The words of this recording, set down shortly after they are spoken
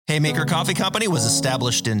Haymaker Coffee Company was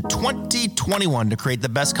established in 2021 to create the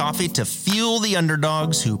best coffee to fuel the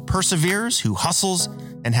underdogs who perseveres, who hustles,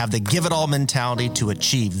 and have the give-it-all mentality to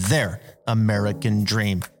achieve their American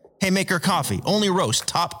dream. Haymaker Coffee only roasts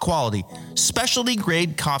top quality, specialty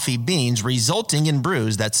grade coffee beans, resulting in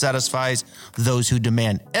brews that satisfies those who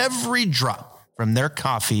demand every drop from their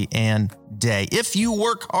coffee and day. If you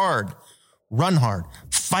work hard, run hard,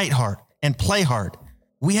 fight hard, and play hard,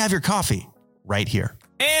 we have your coffee right here.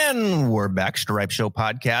 And we're back, Stripe Show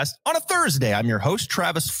Podcast on a Thursday. I'm your host,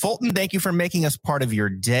 Travis Fulton. Thank you for making us part of your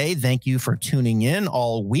day. Thank you for tuning in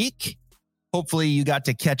all week. Hopefully you got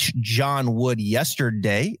to catch John Wood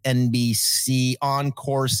yesterday, NBC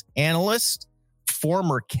on-course analyst,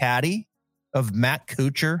 former caddy of Matt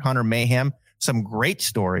Kuchar, Hunter Mayhem. Some great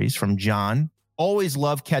stories from John. Always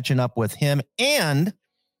love catching up with him. And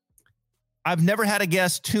I've never had a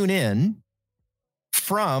guest tune in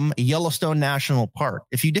from Yellowstone National Park.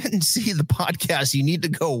 If you didn't see the podcast, you need to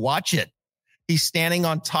go watch it. He's standing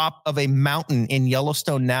on top of a mountain in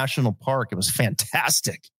Yellowstone National Park. It was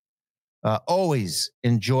fantastic. Always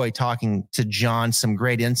enjoy talking to John. Some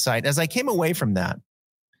great insight. As I came away from that,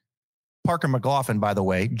 Parker McLachlin, by the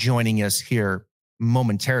way, joining us here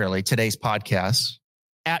momentarily, today's podcast,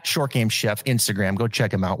 at Short Game Chef, Instagram. Go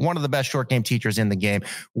check him out. One of the best short game teachers in the game.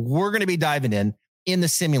 We're going to be diving in the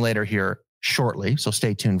simulator here shortly, so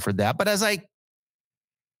stay tuned for that. But as I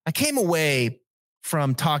came away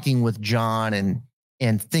from talking with John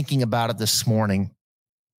and thinking about it this morning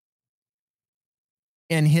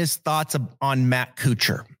and his thoughts on Matt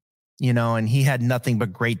Kuchar, and he had nothing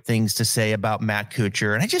but great things to say about Matt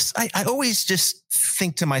Kuchar. And I always just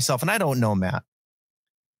think to myself, and I don't know Matt,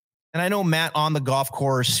 and I know Matt on the golf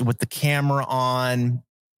course with the camera on,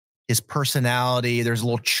 his personality, there's a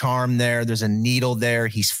little charm there. There's a needle there.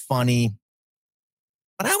 He's funny.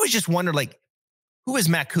 But I always just wonder, who is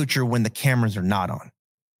Matt Kuchar when the cameras are not on,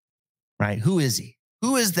 right? Who is he?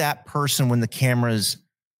 Who is that person when the cameras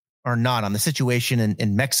are not on? The situation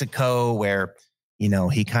in Mexico where,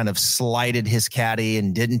 he kind of slighted his caddy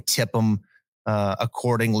and didn't tip him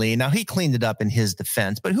accordingly. Now, he cleaned it up in his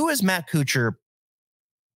defense, but who is Matt Kuchar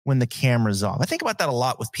when the camera's off? I think about that a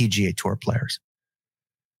lot with PGA Tour players.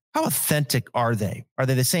 How authentic are they? Are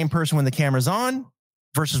they the same person when the camera's on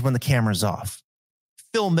versus when the camera's off?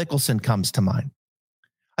 Phil Mickelson comes to mind.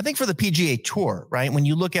 I think for the PGA Tour, right, when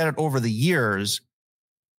you look at it over the years,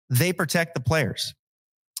 they protect the players.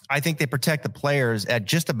 I think they protect the players at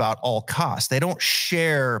just about all costs. They don't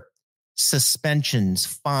share suspensions,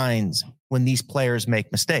 fines when these players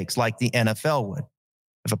make mistakes like the NFL would.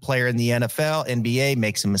 If a player in the NFL, NBA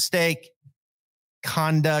makes a mistake,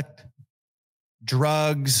 conduct,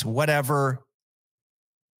 drugs, whatever,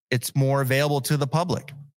 it's more available to the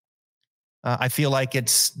public. I feel like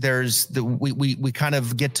we kind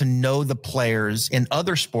of get to know the players in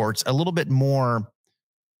other sports a little bit more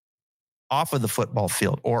off of the football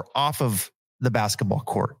field or off of the basketball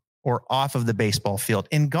court or off of the baseball field.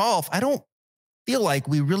 In golf, I don't feel like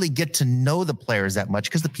we really get to know the players that much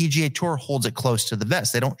because the PGA Tour holds it close to the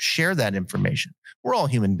vest. They don't share that information. We're all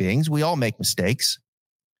human beings. We all make mistakes.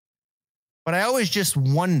 But I always just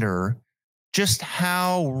wonder just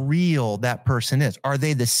how real that person is. Are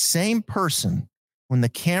they the same person when the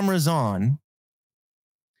camera's on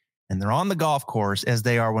and they're on the golf course as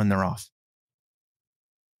they are when they're off?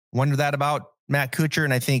 Wonder that about Matt Kuchar,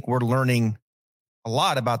 and I think we're learning a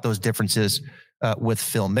lot about those differences with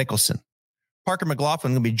Phil Mickelson. Parker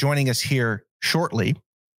McLachlin will be joining us here shortly,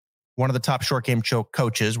 one of the top short game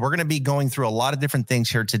coaches. We're going to be going through a lot of different things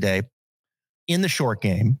here today in the short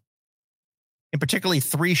game, and particularly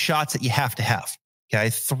 3 shots that you have to have. Okay,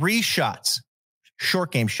 3 shots,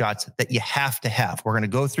 short game shots that you have to have. We're going to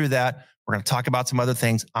go through that. We're going to talk about some other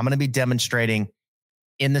things. I'm going to be demonstrating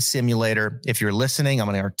in the simulator. If you're listening, I'm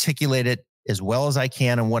going to articulate it as well as I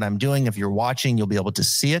can and what I'm doing. If you're watching, you'll be able to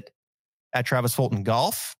see it at Travis Fulton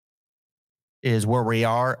Golf is where we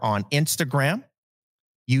are on Instagram,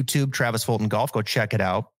 YouTube, Travis Fulton Golf. Go check it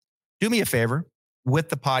out. Do me a favor with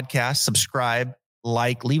the podcast, subscribe,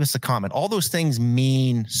 leave us a comment. All those things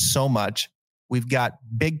mean so much. We've got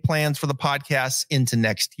big plans for the podcast into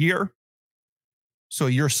next year. So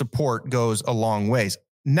your support goes a long ways.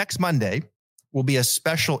 Next Monday will be a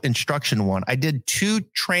special instruction one. I did 2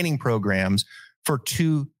 training programs for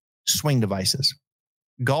 2 swing devices.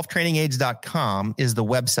 Golftrainingaids.com is the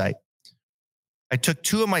website. I took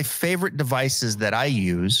 2 of my favorite devices that I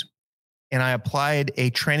use and I applied a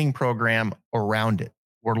training program around it.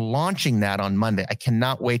 We're launching that on Monday. I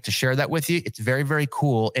cannot wait to share that with you. It's very, very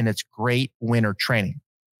cool, and it's great winter training.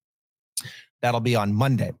 That'll be on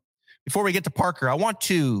Monday. Before we get to Parker, I want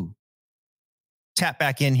to tap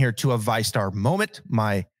back in here to a ViStar moment.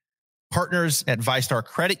 My partners at ViStar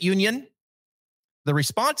Credit Union. The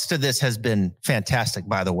response to this has been fantastic,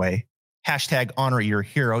 by the way. Hashtag honor your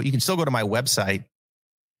hero. You can still go to my website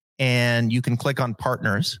and you can click on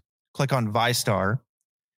partners, click on ViStar,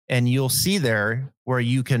 and you'll see there where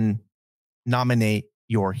you can nominate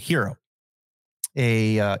your hero.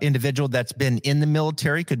 A individual that's been in the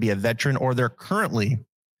military, could be a veteran, or they're currently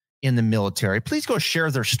in the military. Please go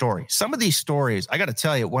share their story. Some of these stories, I got to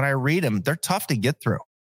tell you, when I read them, they're tough to get through.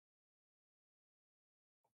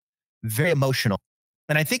 Very emotional.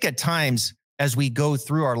 And I think at times, as we go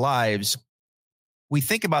through our lives, we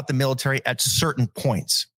think about the military at certain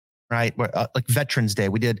points, right? Like Veterans Day.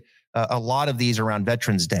 We did a lot of these around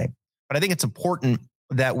Veterans Day. But I think it's important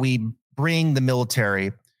that we bring the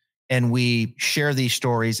military and we share these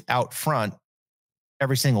stories out front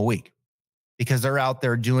every single week, because they're out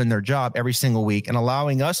there doing their job every single week and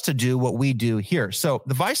allowing us to do what we do here. So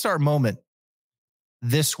the ViStar moment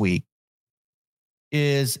this week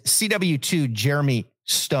is CW2 Jeremy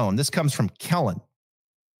Stone. This comes from Kellen.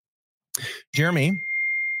 Jeremy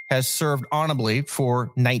has served honorably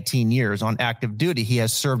for 19 years on active duty. He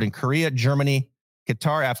has served in Korea, Germany,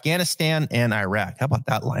 Qatar, Afghanistan, and Iraq. How about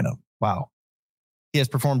that lineup? Wow. He has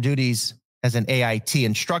performed duties as an AIT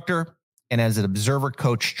instructor and as an observer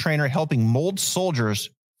coach trainer, helping mold soldiers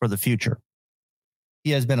for the future.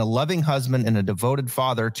 He has been a loving husband and a devoted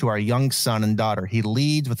father to our young son and daughter. He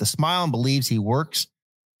leads with a smile and believes he works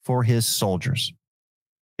for his soldiers.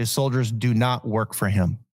 His soldiers do not work for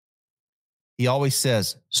him. He always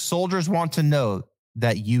says, soldiers want to know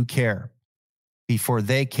that you care before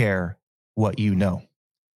they care what you know.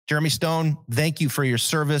 Jeremy Stone, thank you for your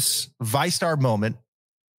service. ViStar moment.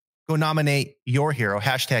 Go nominate your hero.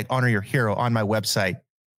 Hashtag honor your hero on my website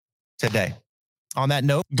today. On that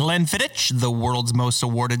note, Glenfiddich, the world's most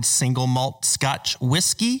awarded single malt Scotch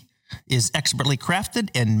whiskey, is expertly crafted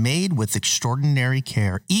and made with extraordinary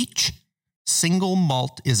care. Each single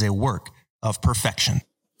malt is a work of perfection.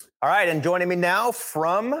 All right, and joining me now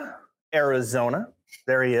from Arizona,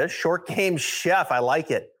 there he is, Short Game Chef. I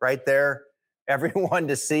like it right there. Everyone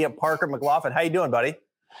to see it. Parker McLachlin. How you doing, buddy?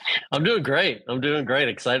 I'm doing great.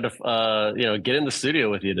 Excited to get in the studio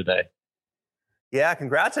with you today. Yeah,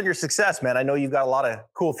 congrats on your success, man. I know you've got a lot of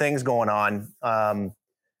cool things going on.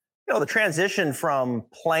 The transition from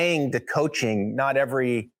playing to coaching, not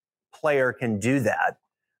every player can do that.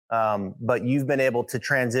 But you've been able to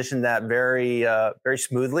transition that very, very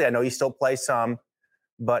smoothly. I know you still play some,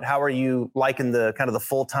 but how are you liking the kind of the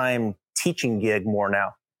full-time teaching gig more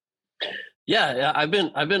now? Yeah, I've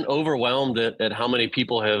been overwhelmed at how many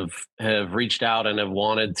people have reached out and have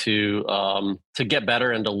wanted to get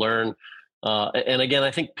better and to learn. And again,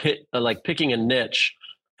 I think picking a niche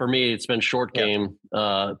for me, it's been short game.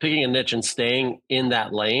 Picking a niche and staying in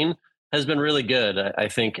that lane has been really good. I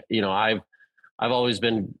think I've always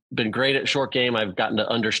been great at short game. I've gotten to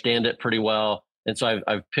understand it pretty well, and so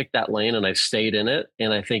I've picked that lane and I've stayed in it.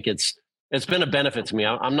 And I think it's been a benefit to me.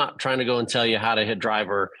 I'm not trying to go and tell you how to hit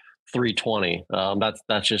driver 320.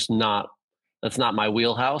 That's not my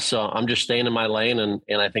wheelhouse. So I'm just staying in my lane, and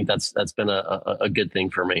I think that's been a good thing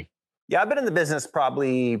for me. Yeah, I've been in the business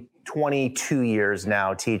probably 22 years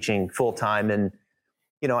now, teaching full time, and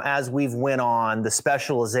as we've went on, the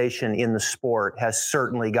specialization in the sport has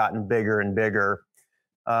certainly gotten bigger and bigger.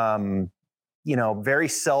 Very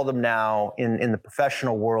seldom now in the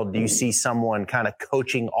professional world do you see someone kind of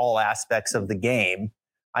coaching all aspects of the game.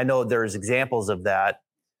 I know there's examples of that.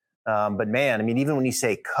 But man, I mean, even when you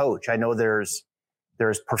say coach, I know there's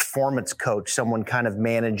performance coach, someone kind of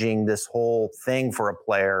managing this whole thing for a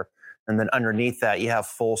player. And then underneath that, you have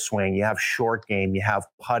full swing, you have short game, you have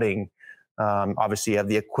putting. Obviously, you have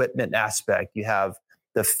the equipment aspect, you have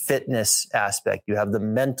the fitness aspect, you have the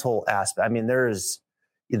mental aspect. I mean,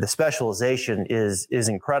 the specialization is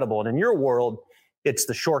incredible. And in your world, it's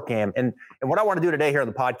the short game. And what I want to do today here on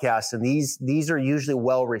the podcast, and these are usually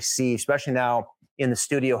well received, especially now in the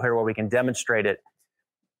studio here where we can demonstrate it.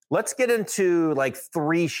 Let's get into like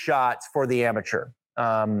 3 shots for the amateur.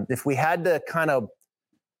 If we had to kind of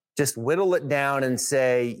just whittle it down and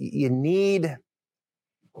say you need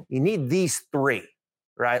these 3,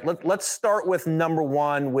 right? Let's start with number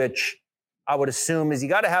 1, which I would assume is you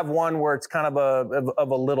got to have one where it's kind of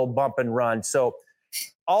a little bump and run. So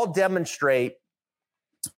I'll demonstrate,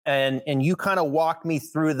 and you kind of walk me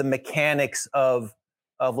through the mechanics of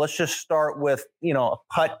let's just start with, a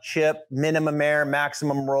putt chip, minimum air,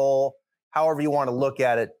 maximum roll, however you want to look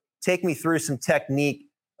at it. Take me through some technique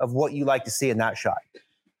of what you like to see in that shot.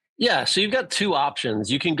 Yeah, so you've got 2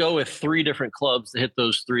 options. You can go with 3 different clubs to hit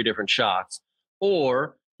those 3 different shots,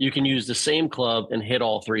 or you can use the same club and hit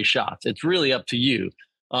all 3 shots. It's really up to you.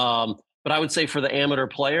 But I would say for the amateur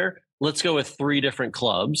player, let's go with 3 different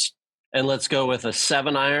clubs, and let's go with a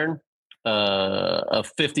 7-iron, a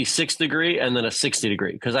 56 degree, and then a 60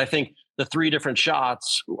 degree. Because I think the 3 different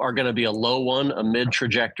shots are going to be a low one, a mid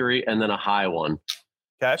trajectory, and then a high one.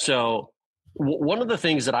 Okay. So one of the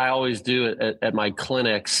things that I always do at my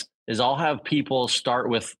clinics is I'll have people start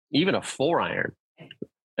with even a 4-iron.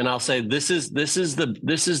 And I'll say, this is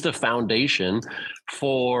the foundation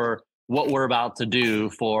for what we're about to do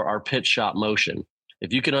for our pitch shot motion.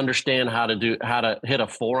 If you can understand how to hit a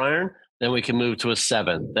 4-iron, then we can move to a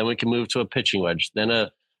 7, then we can move to a pitching wedge, then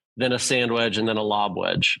a sand wedge, and then a lob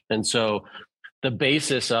wedge. And so the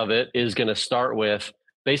basis of it is going to start with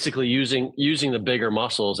basically using the bigger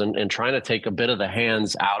muscles and trying to take a bit of the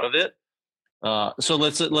hands out of it. So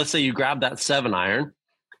let's say you grab that 7-iron,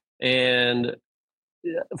 and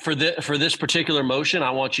for this particular motion, I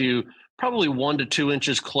want you probably 1 to 2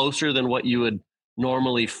 inches closer than what you would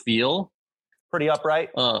normally feel. Pretty upright.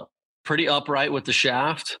 Pretty upright with the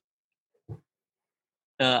shaft.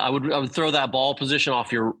 I would throw that ball position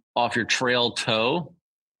off your trail toe.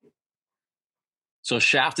 So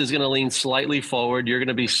shaft is going to lean slightly forward. You're going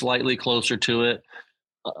to be slightly closer to it.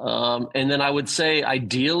 And then I would say,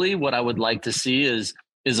 ideally, what I would like to see is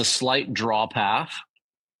a slight draw path.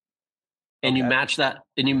 And you match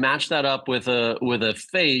that up with a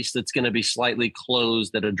face that's going to be slightly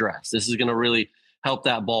closed at address. This is going to really help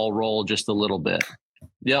that ball roll just a little bit.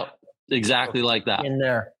 Yep, exactly like that. In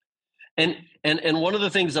there. And one of the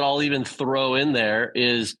things that I'll even throw in there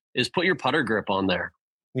is put your putter grip on there.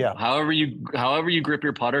 Yeah. However you grip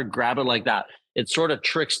your putter, grab it like that. It sort of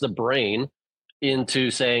tricks the brain into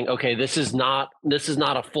saying, okay, this is not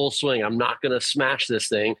a full swing. I'm not going to smash this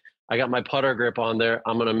thing. I got my putter grip on there.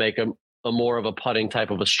 I'm going to make a more of a putting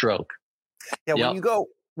type of a stroke. Yeah. When you go,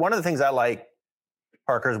 one of the things I like,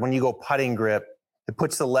 Parker, is when you go putting grip, it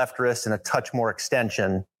puts the left wrist in a touch more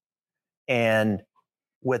extension. And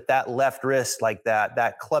with that left wrist like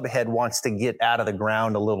that club head wants to get out of the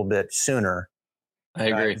ground a little bit sooner. I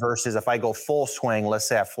agree. Versus if I go full swing, let's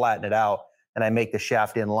say I flatten it out and I make the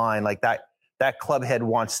shaft in line like that club head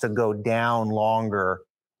wants to go down longer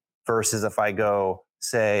versus if I go,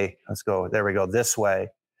 say, there we go, this way.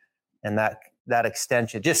 And that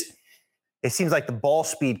extension it seems like the ball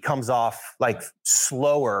speed comes off like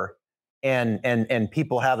slower and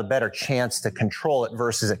people have a better chance to control it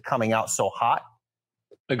versus it coming out so hot.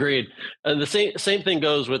 Agreed. And the same thing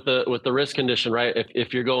goes with the wrist condition, right?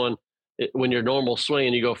 If you're going, when you're normal swing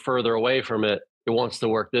and you go further away from it, it wants to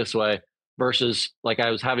work this way versus like I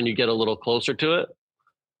was having you get a little closer to it.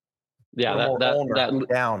 Yeah,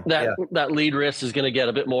 that lead wrist is going to get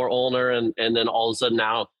a bit more ulnar, and then all of a sudden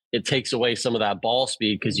now it takes away some of that ball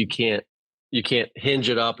speed because you can't hinge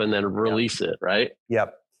it up and then release it, right?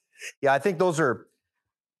 Yep. Yeah, I think those are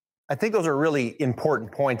really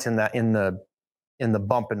important points in the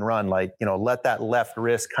bump and run. Like, let that left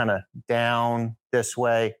wrist kind of down this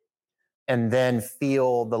way, and then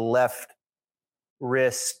feel the left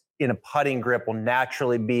wrist in a putting grip will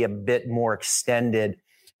naturally be a bit more extended.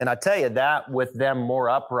 And I tell you that with them more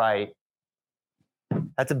upright,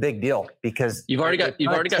 that's a big deal because you've already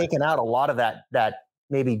taken out a lot of that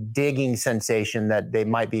maybe digging sensation that they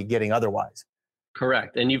might be getting otherwise.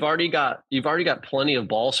 Correct. And you've already got plenty of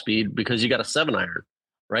ball speed because you got a 7-iron,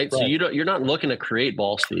 right? So you're not looking to create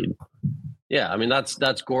ball speed. Yeah. I mean,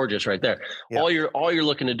 that's gorgeous right there. Yeah. All you're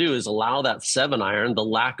looking to do is allow that 7-iron, the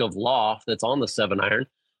lack of loft that's on the 7-iron,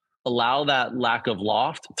 allow that lack of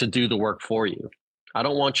loft to do the work for you. I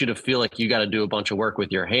don't want you to feel like you got to do a bunch of work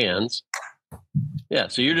with your hands. Yeah.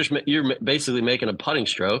 So you're basically making a putting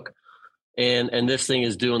stroke and this thing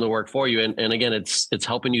is doing the work for you. And again, it's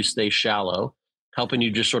helping you stay shallow, helping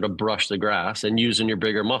you just sort of brush the grass and using your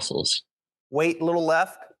bigger muscles. Weight a little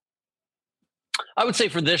left. I would say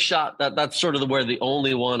for this shot, that's sort of the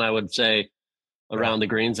only one I would say around the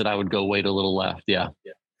greens that I would go weight a little left. Yeah.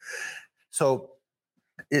 So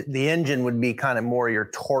the engine would be kind of more your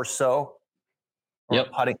torso.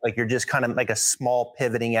 Putting, like you're just kind of like a small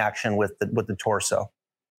pivoting action with the torso.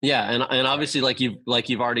 Yeah, and obviously like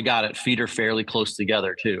you've already got it. Feet are fairly close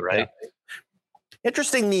together too, right? Yeah.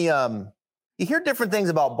 Interesting. You hear different things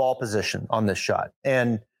about ball position on this shot,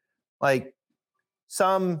 and like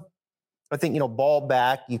some, I think ball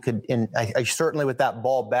back. You could, and I certainly with that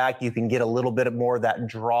ball back, you can get a little bit more of that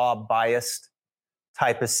draw biased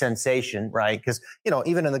type of sensation, right? Because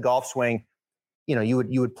even in the golf swing, you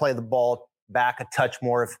would play the ball back a touch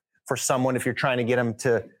more for someone if you're trying to get them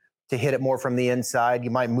to hit it more from the inside. You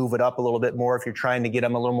might move it up a little bit more if you're trying to get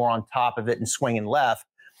them a little more on top of it and swinging left.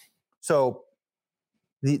 So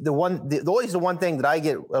Always the one thing that I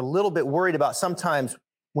get a little bit worried about sometimes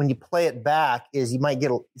when you play it back is you might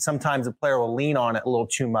get sometimes the player will lean on it a little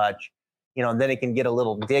too much, and then it can get a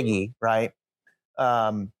little diggy, right?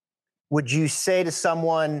 Would you say to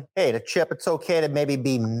someone, hey, to chip, it's okay to maybe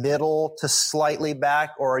be middle to slightly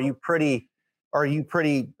back, or are you pretty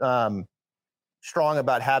strong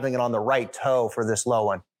about having it on the right toe for this low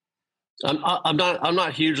one? I'm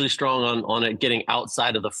not hugely strong on it getting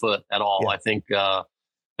outside of the foot at all. Yeah.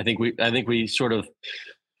 I think we sort of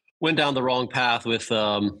went down the wrong path with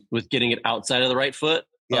getting it outside of the right foot.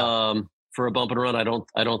 Yeah. For a bump and run, I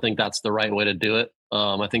don't think that's the right way to do it.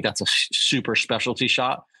 I think that's a super specialty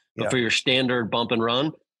shot. But for your standard bump and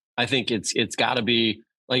run, I think it's got to be,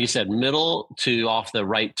 like you said, middle to off the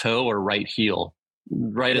right toe or right heel.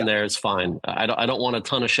 Right in there is fine. I don't want a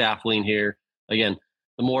ton of shaft lean here. Again,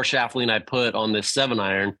 the more shaft lean I put on this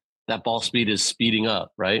 7-iron, that ball speed is speeding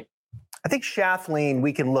up, right? I think shaft lean,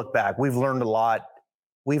 we can look back. We've learned a lot.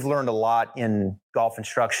 We've learned a lot in golf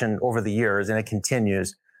instruction over the years, and it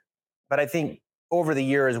continues. But I think over the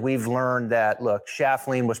years, we've learned that, look, shaft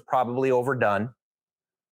lean was probably overdone,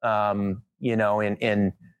 in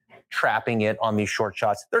trapping it on these short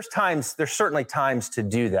shots. There's certainly times to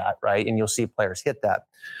do that, right? And you'll see players hit that.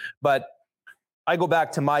 But I go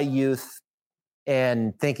back to my youth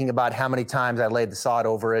and thinking about how many times I laid the sod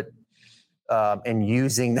over it, and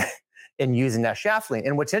using that shaft lean.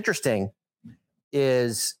 And what's interesting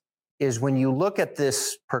is when you look at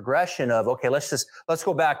this progression of, okay, let's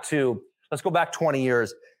go back 20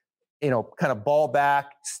 years, kind of ball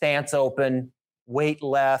back, stance open, weight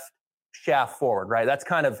left, shaft forward, right?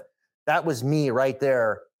 That was me right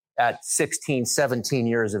there at 16, 17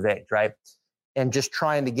 years of age, right? And just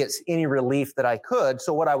trying to get any relief that I could.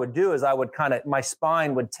 So what I would do is my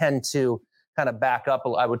spine would tend to kind of back up.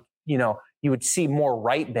 You would see more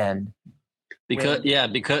right bend. Because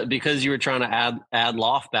you were trying to add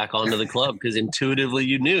loft back onto the club because intuitively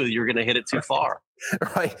you knew you were going to hit it too far.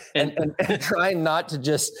 Right. And trying not to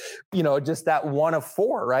just that one of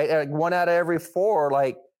four, right? Like one out of every four,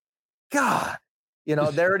 like, God,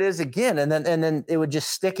 there it is again. And then it would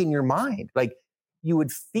just stick in your mind. Like you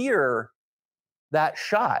would fear that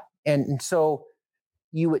shot. And so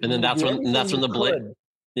you would, and then that's when the blade,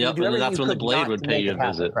 yep. And then that's when the blade would pay you a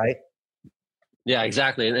visit. Right. Yeah,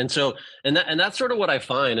 exactly. And that's sort of what I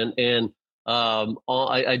find.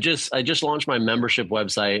 I just launched my membership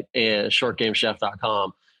website at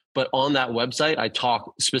shortgamechef.com. But on that website, I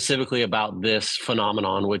talk specifically about this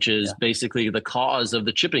phenomenon, which is basically the cause of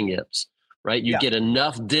the chipping yips, right? You get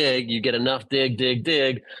enough dig,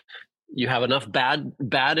 dig. You have enough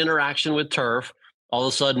bad interaction with turf. All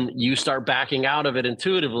of a sudden you start backing out of it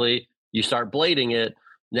intuitively. You start blading it.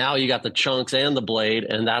 Now you got the chunks and the blade,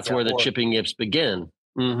 and that's where the chipping yips begin.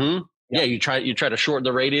 Mm-hmm. Yeah, you try to shorten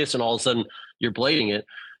the radius, and all of a sudden you're blading it.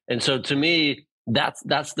 And so to me, that's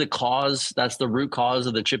the cause. That's the root cause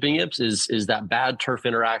of the chipping yips is that bad turf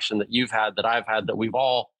interaction that you've had, that I've had, that we've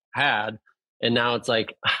all had. And now it's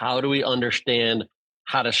like, how do we understand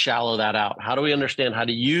how to shallow that out? How do we understand how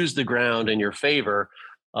to use the ground in your favor?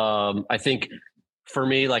 I think. For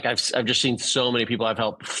me, like I've just seen so many people. I've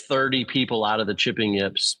helped 30 people out of the chipping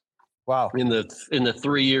yips. Wow! In the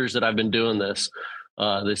 3 years that I've been doing this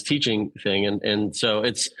teaching thing, and so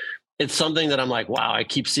it's something that I'm like, wow, I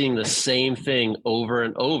keep seeing the same thing over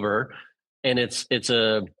and over, and it's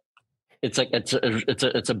a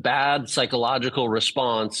bad psychological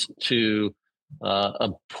response to a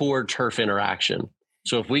poor turf interaction.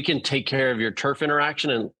 So if we can take care of your turf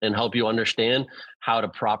interaction and help you understand how to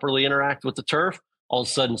properly interact with the turf, all of a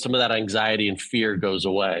sudden some of that anxiety and fear goes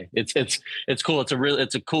away. It's cool.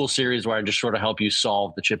 It's a cool series where I just sort of help you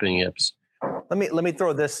solve the chipping yips. Let me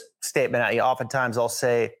throw this statement at you. Oftentimes I'll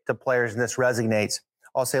say to players, and this resonates,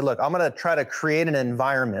 I'll say, look, I'm going to try to create an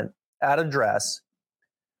environment at address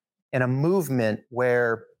and a movement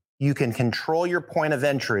where you can control your point of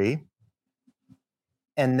entry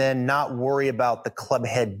and then not worry about the club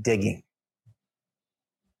head digging.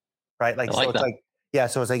 Right?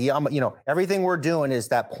 Everything we're doing is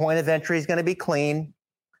that point of entry is going to be clean,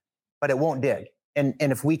 but it won't dig. And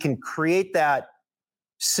if we can create that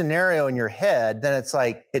scenario in your head, then it's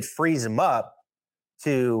like it frees them up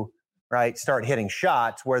to start hitting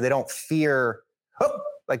shots where they don't fear,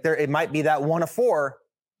 it might be that one of four,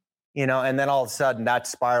 and then all of a sudden that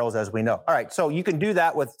spirals, as we know. All right, so you can do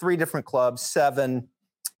that with 3 different clubs. 7,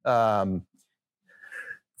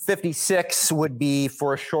 56 would be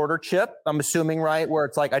for a shorter chip, I'm assuming, right? Where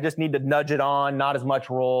it's like, I just need to nudge it on, not as much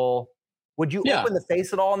roll. Would you open the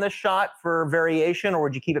face at all in this shot for variation, or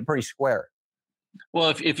would you keep it pretty square? Well,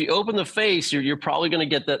 if you open the face, you're probably going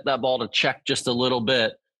to get that ball to check just a little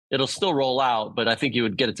bit. It'll still roll out, but I think you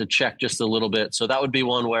would get it to check just a little bit. So that would be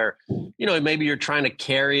one where, maybe you're trying to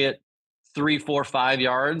carry it 3, 4, 5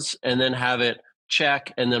 yards and then have it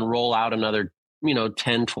check and then roll out another,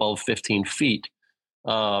 10, 12, 15 feet.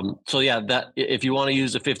 So yeah, that if you want to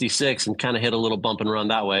use a 56 and kind of hit a little bump and run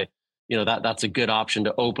that way, that's a good option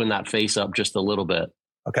to open that face up just a little bit.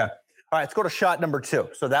 Okay. All right. Let's go to shot number 2.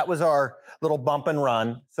 So that was our little bump and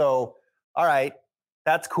run. So, all right,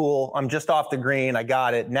 that's cool. I'm just off the green. I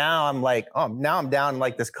got it. Now I'm like, now I'm down in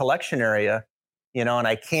like this collection area, and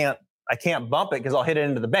I can't bump it because I'll hit it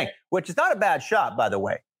into the bank, which is not a bad shot, by the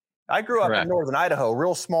way. I grew up in northern Idaho,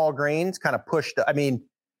 real small greens, kind of pushed. I mean,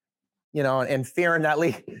 and fearing that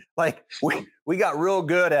lead, like we got real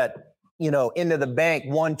good at, into the bank,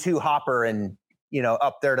 1-2 hopper and,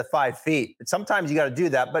 up there to 5 feet. And sometimes you got to do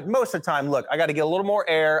that. But most of the time, look, I got to get a little more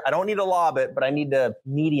air. I don't need to lob it, but I need the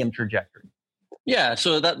medium trajectory. Yeah.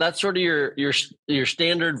 So that's sort of your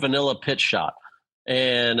standard vanilla pitch shot.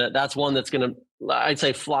 And that's one that's going to, I'd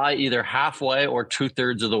say, fly either halfway or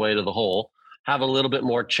 2/3 of the way to the hole, have a little bit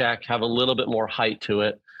more check, have a little bit more height to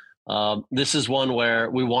it. This is one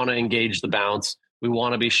where we want to engage the bounce. We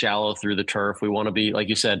want to be shallow through the turf. We want to be, like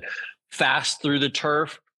you said, fast through the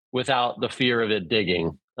turf without the fear of it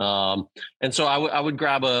digging. And so I would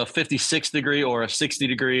grab a 56 degree or a 60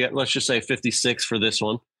 degree. Let's just say 56 for this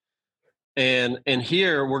one. And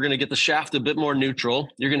here we're going to get the shaft a bit more neutral.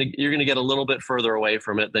 You're going to get a little bit further away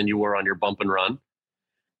from it than you were on your bump and run.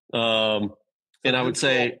 And I would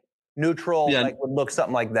say neutral, like would look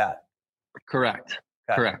something like that. Correct.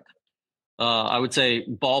 Okay. Correct. I would say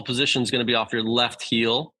ball position is going to be off your left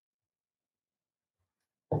heel.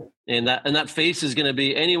 And that face is going to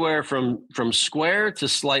be anywhere from square to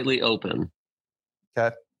slightly open.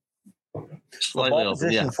 Okay. Slightly ball open.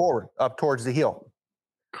 Position forward, up towards the heel.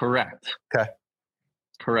 Correct. Okay.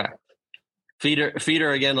 Correct. Feet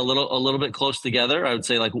are again a little bit close together. I would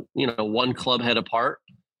say like one club head apart.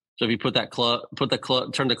 So if you turn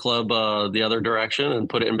the club the other direction and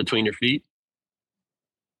put it in between your feet.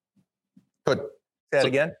 Say that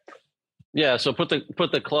again. Yeah. So put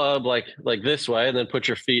the club like this way, and then put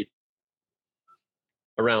your feet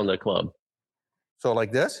around the club. So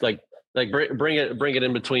like this. Like bring it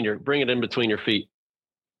in between your feet.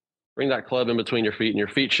 Bring that club in between your feet, and your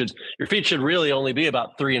feet should really only be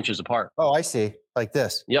about 3 inches apart. Oh, I see. Like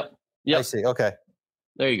this. Yep. I see. Okay.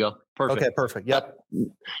 There you go. Perfect. Okay. Perfect. Yep.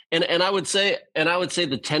 And I would say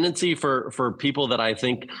the tendency for people that I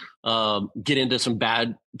think get into some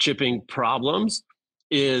bad chipping problems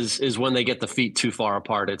is when they get the feet too far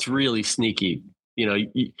apart. It's really sneaky. You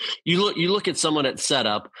look at someone at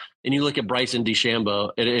setup, and you look at Bryson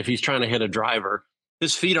DeChambeau, and if he's trying to hit a driver,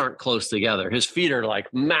 his feet aren't close together. His feet are like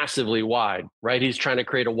massively wide, right? He's trying to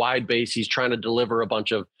create a wide base. He's trying to deliver a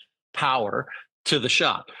bunch of power to the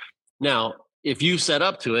shot. Now, if you set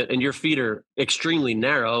up to it and your feet are extremely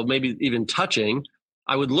narrow, maybe even touching,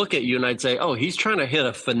 I would look at you and I'd say, oh, he's trying to hit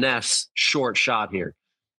a finesse short shot here.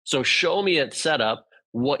 So show me at setup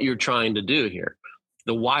what you're trying to do here.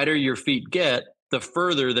 The wider your feet get, the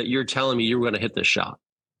further that you're telling me you're going to hit this shot.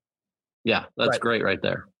 Yeah, that's great right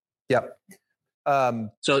there. Yep.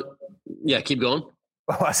 So yeah, keep going.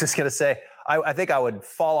 I was just going to say, I think I would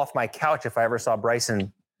fall off my couch if I ever saw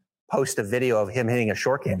Bryson post a video of him hitting a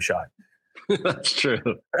short game shot. That's true.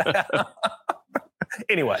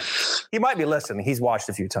 Anyway, he might be listening. He's watched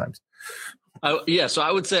a few times. So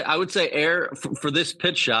I would say air for this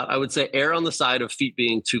pitch shot. I would say air on the side of feet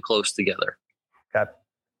being too close together. Okay.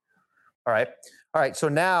 All right. So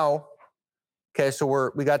now,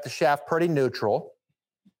 so we got the shaft pretty neutral.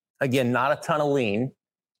 Again, not a ton of lean.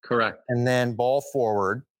 Correct. And then ball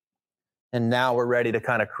forward. And now we're ready to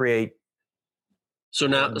kind of create. So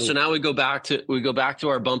now we go back to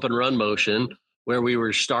our bump and run motion where we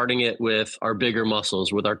were starting it with our bigger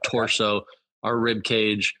muscles, with our torso, our rib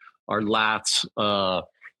cage, our lats,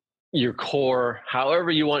 your core,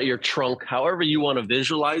 however you want, your trunk, however you want to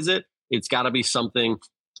visualize it. It's got to be something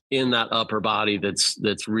in that upper body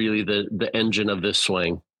that's really the engine of this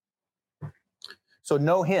swing. So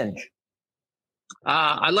no hinge.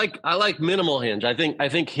 I like minimal hinge. I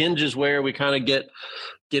think hinge is where we kind of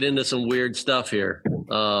get into some weird stuff here.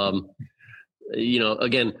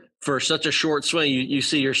 Again, for such a short swing, you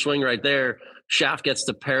see your swing right there, shaft gets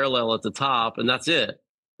to parallel at the top, and that's it,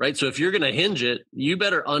 right? So if you're going to hinge it, you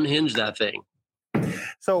better unhinge that thing.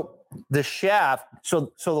 So the shaft,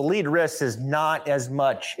 so the lead wrist is not as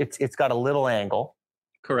much. It's got a little angle.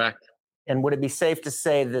 Correct. And would it be safe to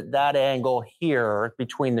say that angle here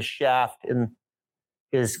between the shaft and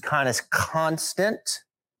is kind of constant?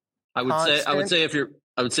 I would say if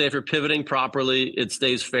you're pivoting properly, it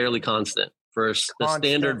stays fairly constant for a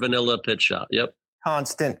standard vanilla pitch shot. Yep.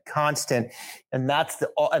 Constant. And that's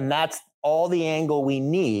all the angle we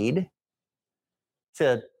need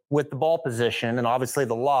with the ball position and obviously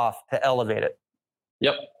the loft to elevate it.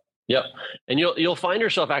 Yep. And you'll find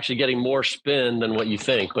yourself actually getting more spin than what you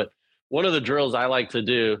think. But one of the drills I like to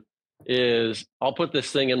do is I'll put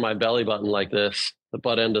this thing in my belly button like this, the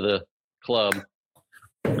butt end of the club,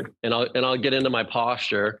 and I'll get into my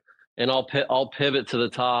posture, and I'll pivot to the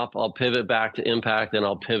top, I'll pivot back to impact, and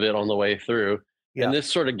I'll pivot on the way through. Yeah. And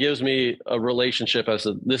this sort of gives me a relationship as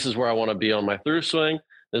to this is where I want to be on my through swing,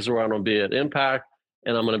 this is where I'm going to be at impact,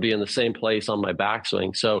 and I'm going to be in the same place on my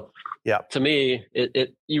backswing. So to me,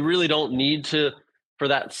 you really don't need to, for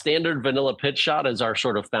that standard vanilla pitch shot as our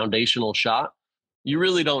sort of foundational shot, you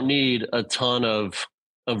really don't need a ton of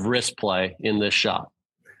wrist play in this shot.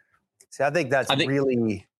 See, I think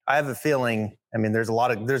really, I have a feeling, I mean, there's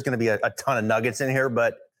going to be a ton of nuggets in here,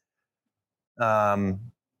 but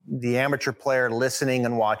the amateur player listening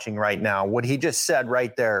and watching right now, what he just said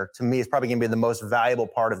right there to me is probably going to be the most valuable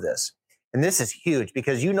part of this. And this is huge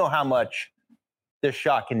because you know how much this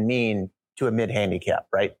shot can mean to a mid handicap,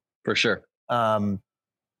 right? For sure. And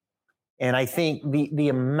I think the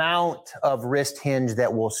amount of wrist hinge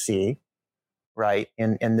that we'll see, right,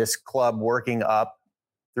 in this club working up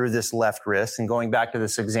through this left wrist and going back to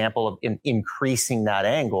this example of increasing that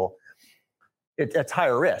angle, it's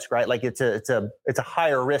higher risk, right? Like it's a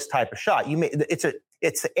higher risk type of shot. It's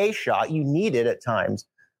a shot. You need it at times,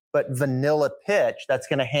 but vanilla pitch that's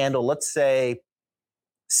going to handle, let's say,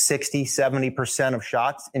 60, 70% of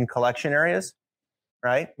shots in collection areas,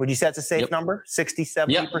 right? Would you say that's a safe number? 60, 70%?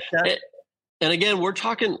 Yep. And again, we're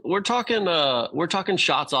talking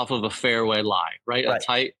shots off of a fairway lie, right? A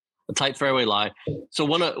tight fairway lie. So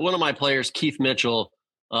one of my players, Keith Mitchell,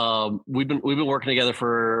 we've been working together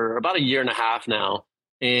for about a year and a half now.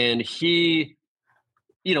 And he,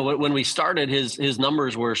 when we started, his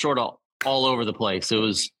numbers were sort of all over the place. It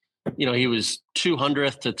was, he was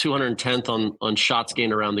 200th to 210th on shots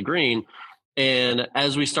gained around the green. And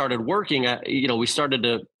as we started working, we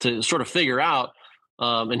started to sort of figure out,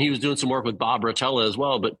 and he was doing some work with Bob Rotella as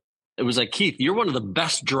well. But it was like, Keith, you're one of the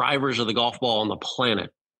best drivers of the golf ball on the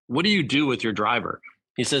planet. What do you do with your driver?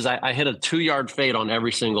 He says, I hit a 2-yard fade on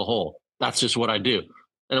every single hole. That's just what I do.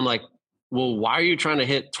 And I'm like, well, why are you trying to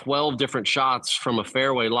hit 12 different shots from a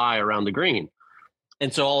fairway lie around the green?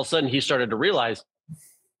 And so all of a sudden he started to realize,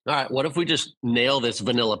 all right, what if we just nail this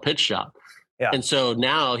vanilla pitch shot? Yeah. And so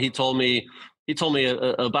now he told me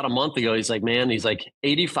about a month ago, he's like,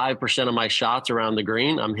 85% of my shots around the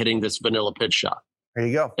green, I'm hitting this vanilla pitch shot. There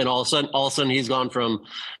you go. And all of a sudden he's gone from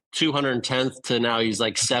 210th to now he's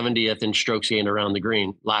like 70th in strokes gained around the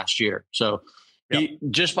green last year. So he,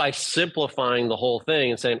 just by simplifying the whole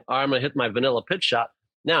thing and saying, I'm going to hit my vanilla pitch shot.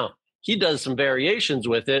 Now he does some variations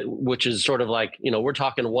with it, which is sort of like, we're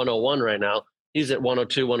talking 101 right now. He's at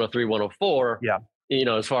 102, 103, 104. Yeah.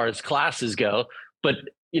 As far as classes go, but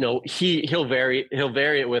he'll vary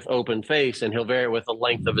it with open face and he'll vary it with the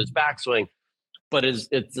length of his backswing. But it's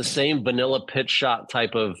the same vanilla pitch shot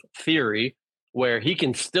type of theory where he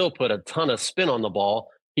can still put a ton of spin on the ball.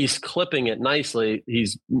 He's clipping it nicely.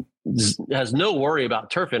 Has no worry about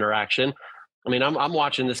turf interaction. I mean, I'm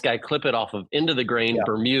watching this guy clip it off of into the grain,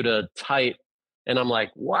 Bermuda tight. And I'm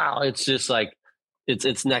like, wow, it's just like,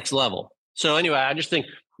 it's next level. So anyway, I just think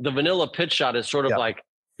the vanilla pitch shot is sort of like,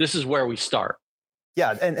 this is where we start.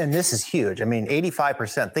 Yeah. And this is huge. I mean,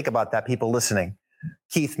 85%, think about that, people listening.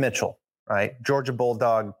 Keith Mitchell, right? Georgia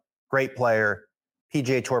Bulldog, great player,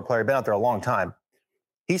 PGA Tour player, been out there a long time.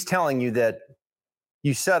 He's telling you that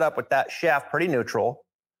you set up with that shaft pretty neutral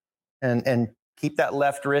and keep that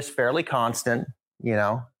left wrist fairly constant,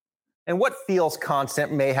 and what feels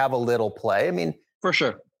constant may have a little play. I mean, for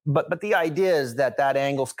sure. But the idea is that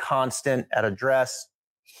angle's constant at address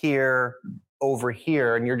here, over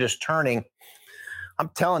here, and you're just turning. I'm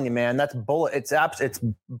telling you, man, that's it's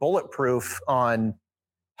bulletproof on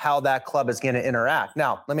how that club is going to interact.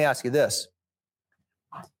 Now, let me ask you this.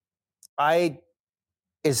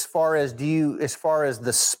 As far as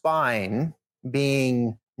the spine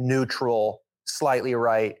being neutral, slightly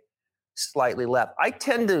right, slightly left,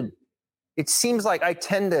 it seems like I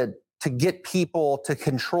tend to get people to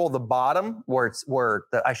control the bottom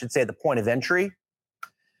I should say the point of entry.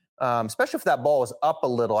 Especially if that ball is up a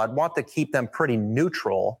little, I'd want to keep them pretty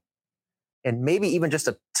neutral and maybe even just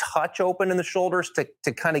a touch open in the shoulders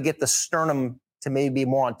to kind of get the sternum to maybe be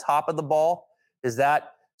more on top of the ball. Is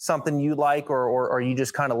that something you like, or you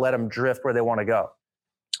just kind of let them drift where they want to go?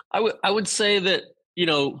 I would say that,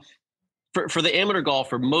 for the amateur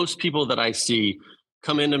golfer, most people that I see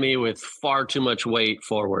come into me with far too much weight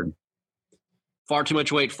forward. Far too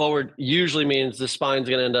much weight forward usually means the spine's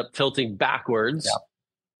going to end up tilting backwards.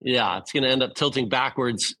 Yeah, it's going to end up tilting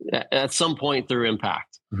backwards at some point through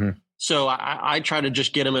impact. Mm-hmm. So I try to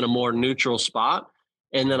just get them in a more neutral spot,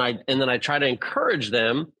 and then I try to encourage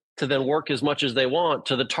them to then work as much as they want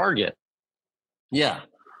to the target. Yeah,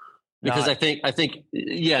 because I think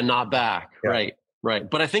not back. Yeah. Right.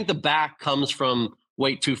 But I think the back comes from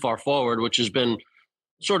weight too far forward, which has been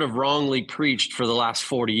sort of wrongly preached for the last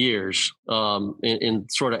 40 years in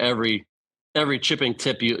sort of every chipping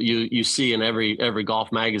tip you see in every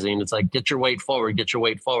golf magazine. It's like, get your weight forward.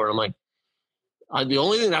 I'm like, the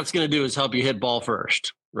only thing that's going to do is help you hit ball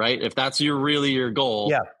first, right? If that's really your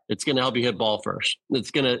goal, it's going to help you hit ball first.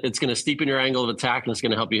 It's going to steepen your angle of attack, and it's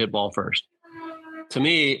going to help you hit ball first. To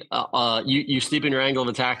me, you steepen your angle of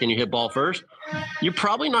attack and you hit ball first, you're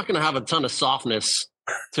probably not going to have a ton of softness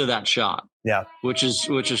to that shot. Yeah. Which is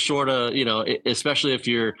sort of, especially if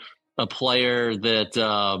you're a player that,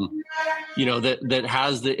 that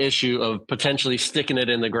has the issue of potentially sticking it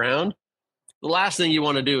in the ground. The last thing you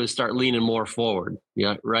want to do is start leaning more forward.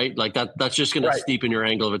 Yeah. Right. Like that's just going to steepen your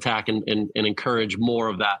angle of attack and encourage more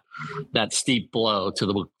of that steep blow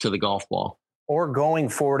to the golf ball. Or going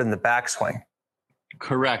forward in the backswing.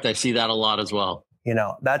 Correct. I see that a lot as well.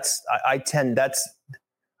 I tend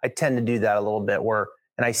to do that a little bit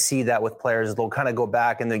and I see that with players, they'll kind of go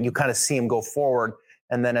back and then you kind of see them go forward.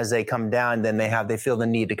 And then as they come down, then they feel the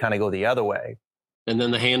need to kind of go the other way. And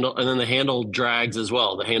then the handle drags as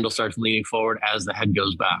well. The handle starts leaning forward as the head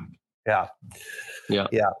goes back. Yeah.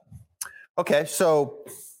 Okay. So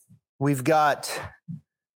we've got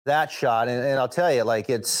that shot. And I'll tell you, like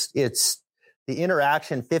it's the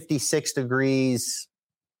interaction 56 degrees,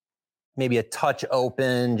 maybe a touch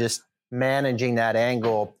open, just managing that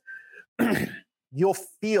angle. You'll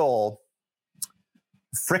feel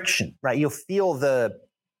friction, right? You'll feel the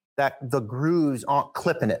grooves aren't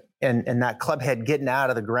clipping it and that club head getting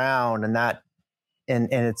out of the ground and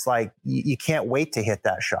it's like you can't wait to hit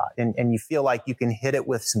that shot and you feel like you can hit it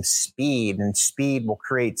with some speed, and speed will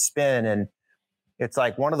create spin. And it's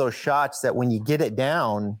like one of those shots that when you get it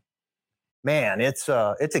down, man, it's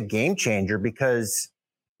a game changer, because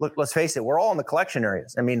look, let's face it, we're all in the collection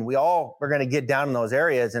areas. I mean, we all are going to get down in those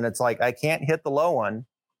areas, and it's like, I can't hit the low one,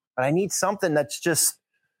 but I need something that's just,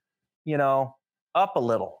 up a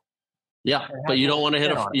little. Yeah, but you don't want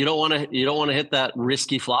to hit that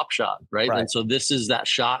risky flop shot, right? And so this is that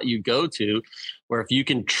shot you go to where if you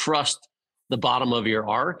can trust the bottom of your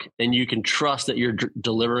arc and you can trust that you're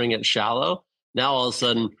delivering it shallow, now all of a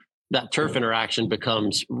sudden that turf interaction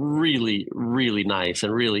becomes really, really nice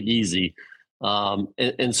and really easy.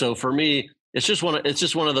 And so for me, it's just one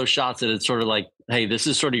of those shots that it's sort of like, hey, this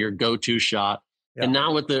is sort of your go-to shot. Yeah. And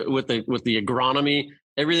now with the agronomy,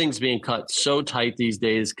 everything's being cut so tight these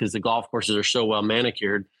days because the golf courses are so well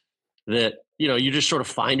manicured that, you just sort of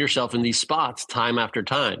find yourself in these spots time after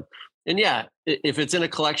time. And yeah, if it's in a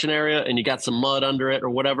collection area and you got some mud under it or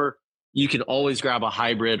whatever, you can always grab a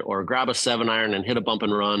hybrid or grab a 7-iron and hit a bump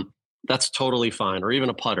and run. That's totally fine. Or even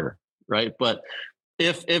a putter, right? But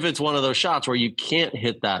if it's one of those shots where you can't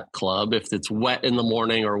hit that club, if it's wet in the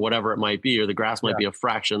morning or whatever it might be, or the grass might be a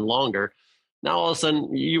fraction longer, now all of a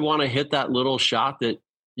sudden you want to hit that little shot that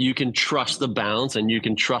you can trust the bounce and you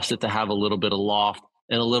can trust it to have a little bit of loft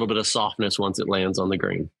and a little bit of softness once it lands on the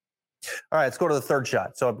green. All right, let's go to the third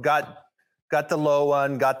shot. So I've got the low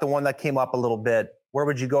one, got the one that came up a little bit. Where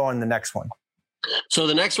would you go on the next one? So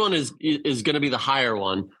the next one is going to be the higher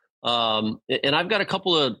one. And I've got a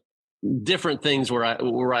couple of different things where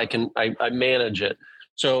I manage it.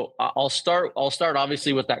 So I'll start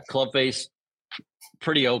obviously with that club face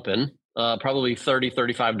pretty open, probably 30,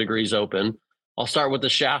 35 degrees open. I'll start with the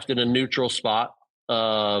shaft in a neutral spot.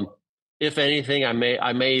 If anything, I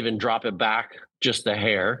may even drop it back just a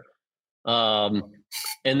hair. And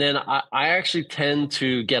then I actually tend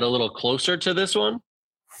to get a little closer to this one.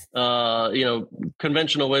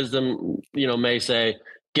 Conventional wisdom, may say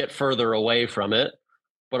get further away from it,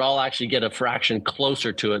 but I'll actually get a fraction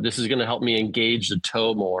closer to it. This is going to help me engage the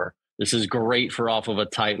toe more. This is great for off of a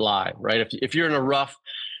tight lie, right? If you're in a rough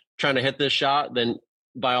trying to hit this shot, then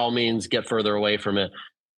by all means get further away from it.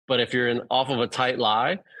 But if you're off of a tight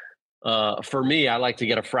lie, for me, I like to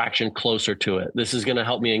get a fraction closer to it. This is going to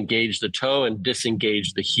help me engage the toe and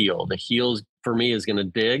disengage the heel. The heel for me is going to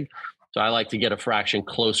dig. So I like to get a fraction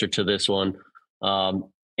closer to this one.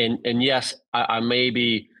 And yes, I may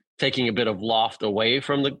be taking a bit of loft away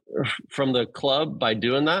from the club by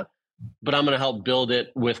doing that, but I'm going to help build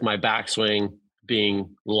it with my backswing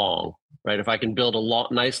being long. right? If I can build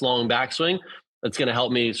a nice long backswing, that's going to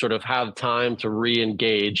help me sort of have time to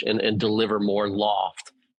re-engage and deliver more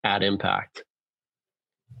loft at impact.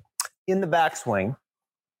 In the backswing,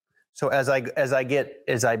 so as I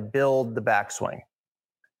build the backswing,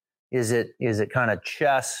 is it kind of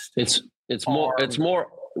chest? It's more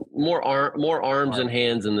arms and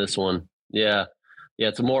hands in this one. Yeah.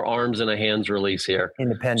 It's more arms and a hands release here.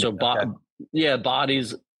 Independent. So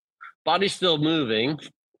body's still moving,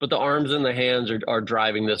 but the arms and the hands are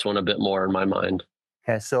driving this one a bit more in my mind.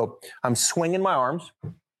 Okay, so I'm swinging my arms.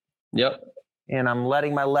 Yep. And I'm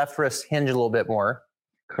letting my left wrist hinge a little bit more.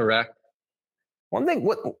 Correct. One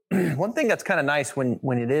thing that's kind of nice when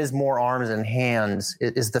it is more arms and hands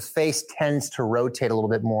is the face tends to rotate a little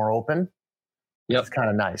bit more open. Yep. It's kind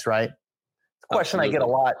of nice, right? It's a question I get a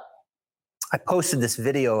lot. I posted this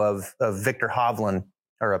video of Victor Hovland,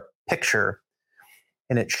 or a picture,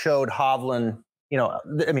 and it showed Hovland,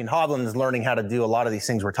 Hovland is learning how to do a lot of these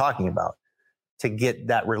things we're talking about to get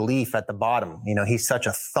that relief at the bottom. He's such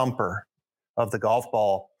a thumper of the golf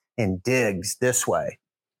ball and digs this way.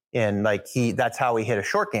 And that's how he hit a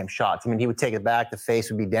short game shots. He would take it back, the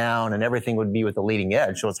face would be down, and everything would be with the leading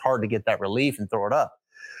edge. So it's hard to get that relief and throw it up.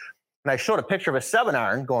 And I showed a picture of a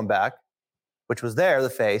 7-iron going back, which was there, the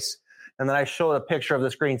face. And then I showed a picture of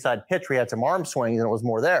this greenside pitch where he had some arm swings and it was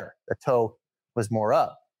more there. The toe was more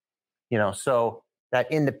up. So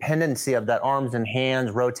that independency of that arms and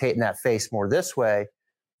hands rotating that face more this way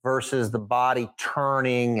versus the body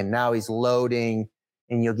turning, and now he's loading,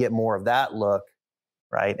 and you'll get more of that look,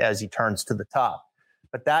 right, as he turns to the top.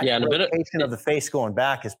 But that rotation of the face going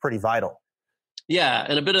back is pretty vital. Yeah,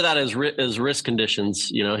 and a bit of that is wrist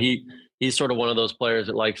conditions. He's sort of one of those players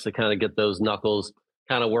that likes to kind of get those knuckles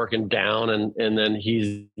kind of working down, and then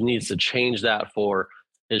he needs to change that for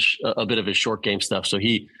a bit of his short game stuff. So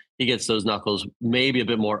he gets those knuckles maybe a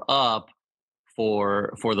bit more up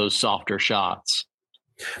for those softer shots.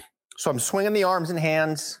 So I'm swinging the arms and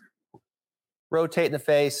hands, rotating the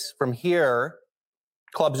face. From here,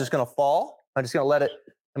 club's just going to fall. I'm just going to let it.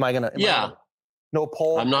 No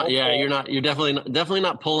pull. I'm not. No yeah, pull. You're not. You're definitely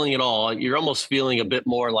not pulling at all. You're almost feeling a bit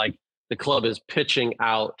more like the club is pitching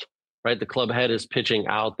out. Right, the club head is pitching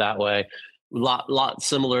out that way. Lot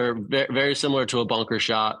similar, very similar to a bunker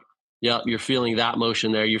shot. Yep, you're feeling that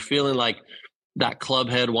motion there. You're feeling like that club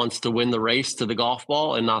head wants to win the race to the golf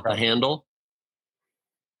ball and not the handle.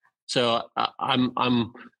 So I'm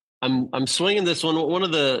swinging this one.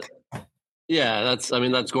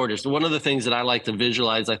 That's gorgeous. One of the things that I like to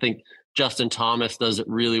visualize, I think Justin Thomas does it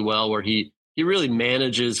really well, where he really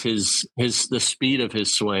manages the speed of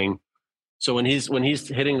his swing. So when he's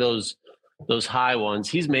hitting those high ones,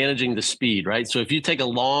 he's managing the speed, right? So if you take a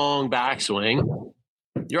long backswing,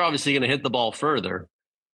 you're obviously going to hit the ball further.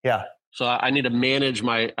 Yeah. So I need to manage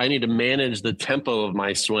the tempo of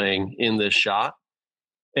my swing in this shot.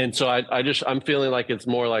 And so I'm feeling like it's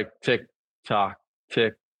more like tick tock,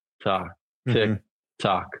 tick tock, tick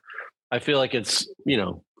tock. I feel like it's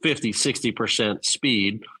 50-60%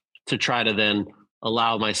 speed to try to then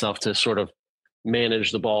allow myself to sort of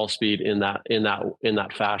manage the ball speed in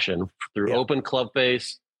that fashion through open club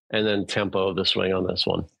face and then tempo of the swing on this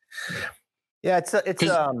one. Yeah, it's I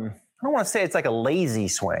don't want to say it's like a lazy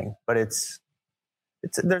swing, but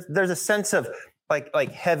there's a sense of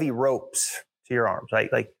like heavy ropes to your arms,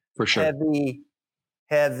 right? Like for sure,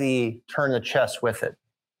 heavy turn the chest with it.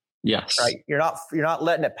 Yes, right. You're not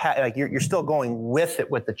letting it pass. Like you're still going with it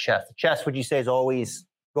with the chest. The chest, would you say, is always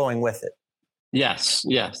going with it? Yes.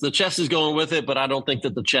 The chest is going with it, but I don't think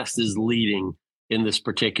that the chest is leading in this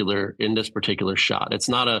particular shot. It's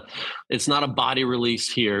not a body release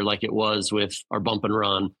here like it was with our bump and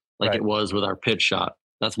run, like it was with our pitch shot.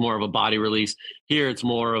 That's more of a body release. Here, it's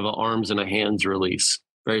more of an arms and a hands release,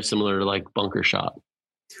 very similar to like bunker shot.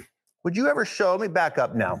 Would you ever show me back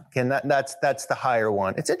up now? That's the higher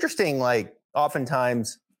one. It's interesting. Like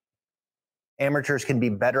oftentimes, amateurs can be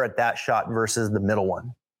better at that shot versus the middle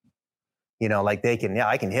one. Like I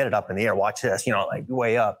can hit it up in the air. Watch this, like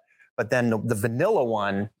way up. But then the vanilla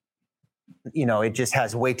one, it just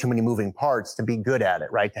has way too many moving parts to be good at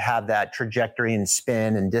it, right? To have that trajectory and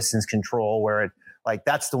spin and distance control where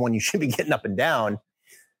that's the one you should be getting up and down.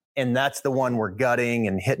 And that's the one we're gutting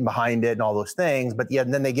and hitting behind it and all those things. But yeah,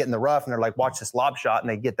 and then they get in the rough and they're like, watch this lob shot. And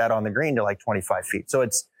they get that on the green to like 25 feet. So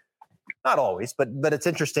it's not always, but it's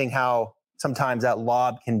interesting how sometimes that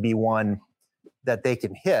lob can be one that they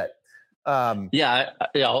can hit. I'll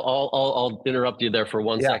interrupt you there for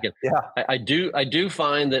one second. Yeah. I do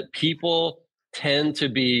find that people tend to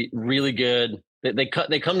be really good. They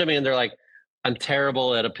come to me and they're like, I'm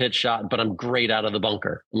terrible at a pitch shot, but I'm great out of the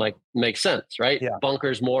bunker. I'm like, makes sense, right? Yeah.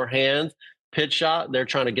 Bunker's more hands. Pitch shot, they're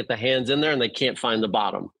trying to get the hands in there and they can't find the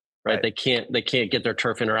bottom, right? They can't get their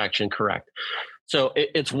turf interaction correct. So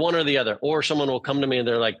it's one or the other. Or someone will come to me and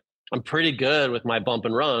they're like, I'm pretty good with my bump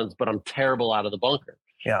and runs, but I'm terrible out of the bunker.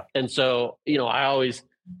 Yeah. And so, I always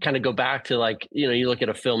kind of go back to like, you look at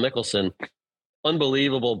a Phil Mickelson,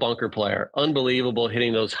 unbelievable bunker player, unbelievable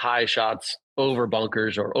hitting those high shots over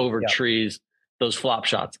bunkers or over trees, those flop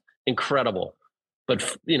shots, incredible. But,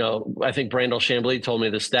 I think Brandel Chambly told me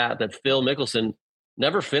the stat that Phil Mickelson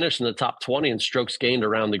never finished in the top 20 in strokes gained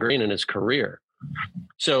around the green in his career.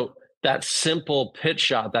 So that simple pitch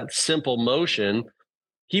shot, that simple motion,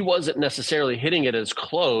 he wasn't necessarily hitting it as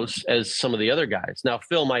close as some of the other guys. Now,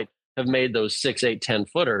 Phil might have made those 6, 8, 10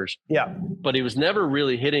 footers. Yeah. But he was never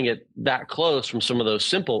really hitting it that close from some of those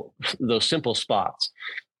simple spots.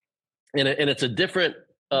 And it's a different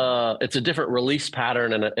release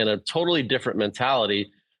pattern and a totally different mentality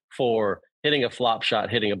for hitting a flop shot,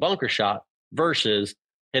 hitting a bunker shot versus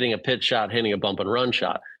hitting a pitch shot, hitting a bump and run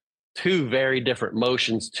shot. Two very different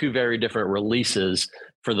motions, two very different releases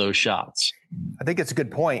for those shots. I think it's a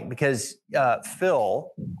good point because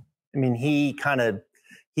Phil, I mean, he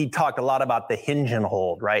talked a lot about the hinge and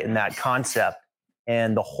hold, right? And that concept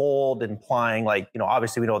and the hold implying like,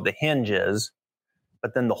 obviously we know what the hinge is,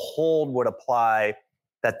 but then the hold would apply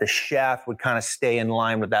that the shaft would kind of stay in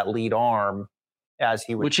line with that lead arm as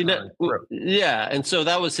he would turn through. Yeah. And so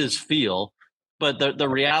that was his feel. But the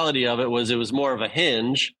reality of it was more of a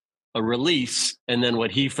hinge, a release, and then what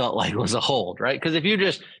he felt like was a hold, right? Because if you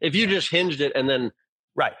just hinged it and then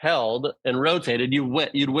held and rotated,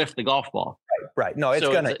 you'd whiff the golf ball. Right. No,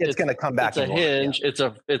 it's gonna come back. It's a hinge.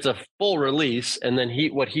 Yeah. It's a full release, and then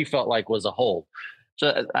what he felt like was a hold.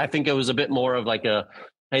 So I think it was a bit more of like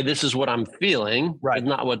hey, this is what I'm feeling, right?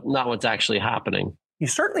 Not what's actually happening. You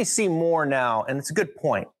certainly see more now, and it's a good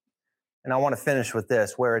point. And I want to finish with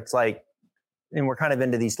this, where it's like, and we're kind of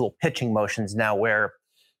into these little pitching motions now, where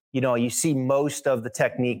you see most of the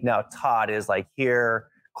technique now taught is like here,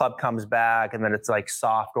 club comes back, and then it's like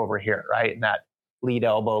soft over here, right? And that lead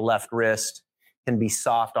elbow, left wrist can be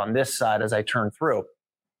soft on this side as I turn through.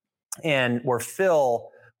 And where Phil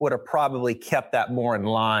would have probably kept that more in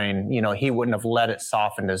line, he wouldn't have let it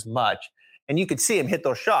soften as much. And you could see him hit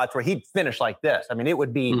those shots where he'd finish like this. I mean, it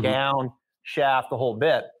would be down, shaft, the whole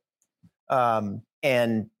bit. And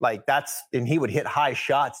he would hit high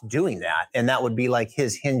shots doing that. And that would be like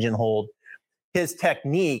his hinge and hold, his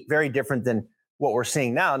technique, very different than what we're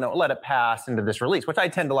seeing now. No, let it pass into this release, which I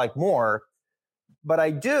tend to like more. But I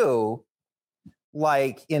do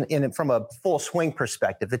like in from a full swing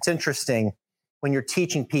perspective, it's interesting when you're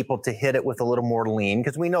teaching people to hit it with a little more lean,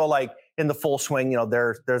 because we know like in the full swing,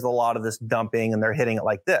 there's a lot of this dumping and they're hitting it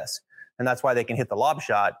like this. And that's why they can hit the lob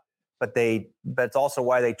shot, but it's also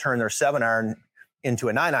why they turn their 7-iron into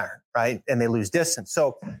a 9-iron, right? And they lose distance.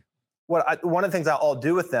 So one of the things I'll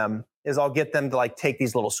do with them is I'll get them to like take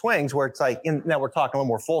these little swings where it's like, now we're talking a little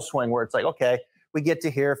more full swing where it's like, okay, we get to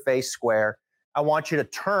here, face square. I want you to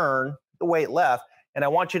turn the weight left. And I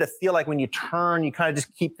want you to feel like when you turn, you kind of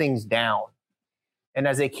just keep things down. And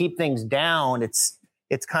as they keep things down, it's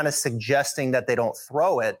kind of suggesting that they don't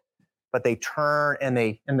throw it, but they turn and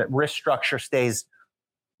the wrist structure stays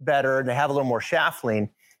better and they have a little more shaft lean.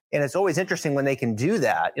 And it's always interesting when they can do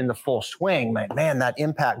that in the full swing, man, that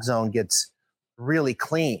impact zone gets really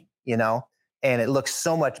clean, and it looks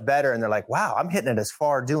so much better. And they're like, wow, I'm hitting it as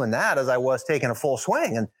far doing that as I was taking a full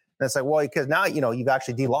swing. And it's like, well, because now, you've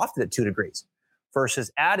actually de-lofted it 2 degrees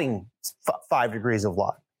versus adding 5 degrees of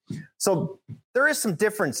loft. So there is some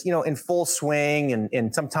difference, in full swing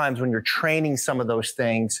and sometimes when you're training some of those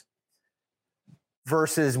things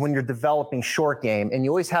versus when you're developing short game. And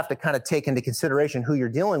you always have to kind of take into consideration who you're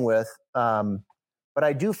dealing with. But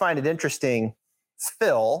I do find it interesting,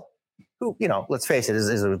 Phil, who, let's face it,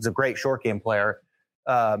 is a great short game player,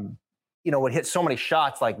 would hit so many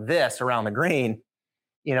shots like this around the green,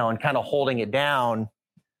 and kind of holding it down.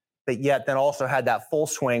 But yet then also had that full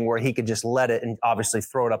swing where he could just let it and obviously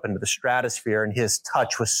throw it up into the stratosphere, and his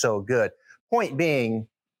touch was so good. Point being,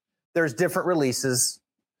 there's different releases.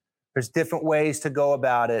 There's different ways to go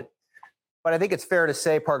about it. But I think it's fair to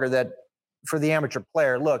say, Parker, that for the amateur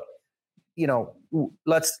player, look,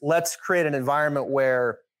 let's create an environment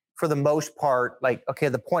where for the most part, like, okay,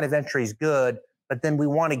 the point of entry is good, but then we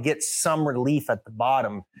want to get some relief at the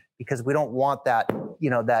bottom because we don't want that,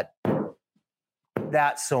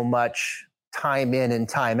 that so much time in and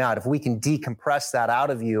time out. If we can decompress that out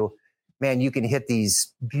of you, man, you can hit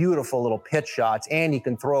these beautiful little pitch shots and you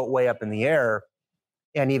can throw it way up in the air.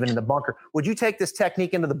 and even in the bunker. Would you take this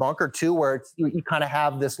technique into the bunker too, where you kind of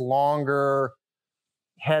have this longer,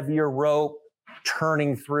 heavier rope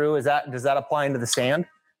turning through? Does that apply into the sand?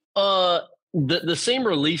 The same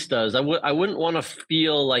release does. I wouldn't want to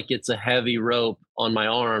feel like it's a heavy rope on my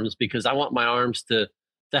arms, because I want my arms to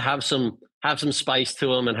have some spice to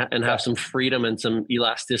them and have some freedom and some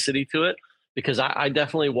elasticity to it, because I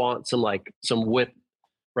definitely want some whip,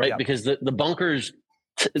 right? Yeah. Because the bunkers,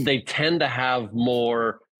 they tend to have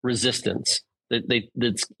more resistance.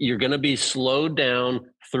 You're going to be slowed down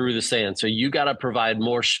through the sand. So you got to provide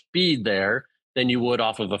more speed there than you would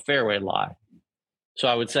off of a fairway lie. So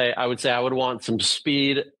I would say I would want some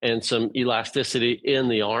speed and some elasticity in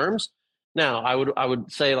the arms. Now I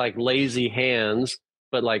would say like lazy hands,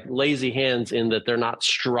 but like lazy hands in that they're not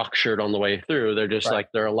structured on the way through. They're just like,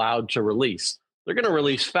 they're allowed to release. They're going to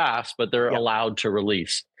release fast, but they're allowed to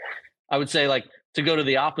release. I would say, like, to go to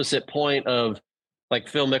the opposite point of like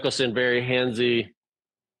Phil Mickelson, very handsy,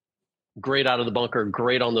 great out of the bunker,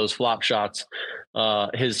 great on those flop shots.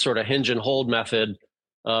 His sort of hinge and hold method,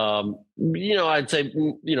 I'd say,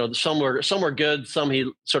 some were good, some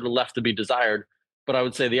he sort of left to be desired. But I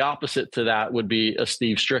would say the opposite to that would be a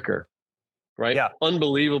Steve Stricker, right? Yeah.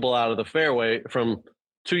 Unbelievable out of the fairway from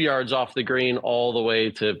 2 yards off the green all the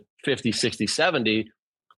way to 50, 60, 70.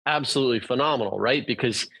 Absolutely phenomenal, right?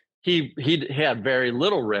 Because he had very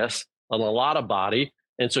little risk on a lot of body.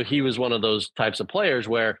 And so he was one of those types of players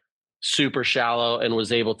where super shallow and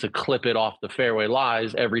was able to clip it off the fairway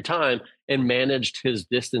lies every time and managed his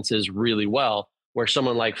distances really well. Where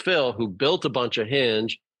someone like Phil, who built a bunch of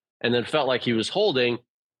hinge and then felt like he was holding,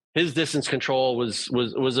 his distance control was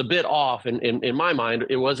a bit off. And in my mind,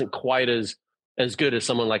 it wasn't quite as good as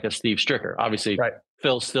someone like a Steve Stricker. Obviously,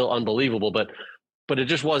 Phil's still unbelievable, but it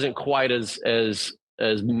just wasn't quite as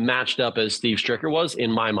matched up as Steve Stricker was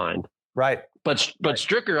in my mind. Right. But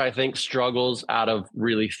Stricker, I think, struggles out of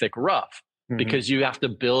really thick rough because you have to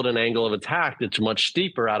build an angle of attack that's much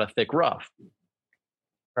steeper out of thick rough.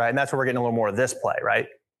 Right. And that's where we're getting a little more of this play, right?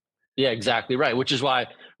 Yeah, exactly right. Which is why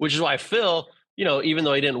Phil, even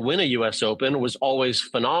though he didn't win a US Open, was always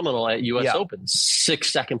phenomenal at US Opens.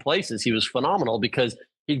 6 second places. He was phenomenal because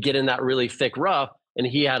he'd get in that really thick rough and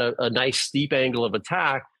he had a nice steep angle of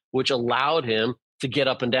attack, which allowed him to get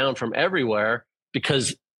up and down from everywhere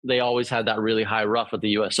because they always had that really high rough at the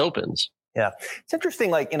US Opens. Yeah. It's interesting,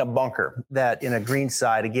 like in a bunker, that in a green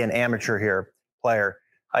side, again, amateur here, player,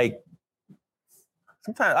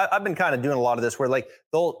 sometimes I've been kind of doing a lot of this where like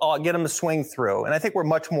I'll get them to swing through. And I think we're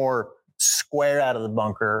much more square out of the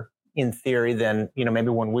bunker in theory than, maybe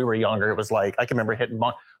when we were younger. It was like, I can remember hitting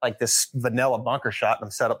like this vanilla bunker shot and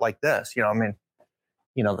I'm set up like this,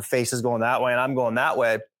 the face is going that way and I'm going that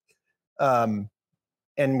way.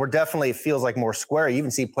 And we're definitely, it feels like more square. You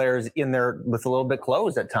even see players in there with a little bit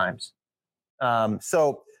closed at times.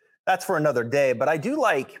 So that's for another day. But I do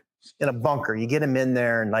like in a bunker, you get them in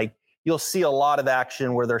there and like you'll see a lot of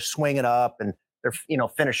action where they're swinging up and they're,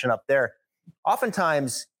 finishing up there.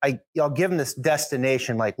 Oftentimes, I'll give them this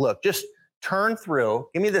destination, like, look, just turn through,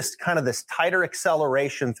 give me this kind of this tighter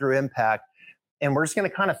acceleration through impact, and we're just going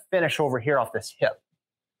to kind of finish over here off this hip,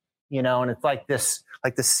 and it's like this,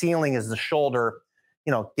 like the ceiling is the shoulder.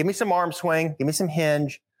 Give me some arm swing, give me some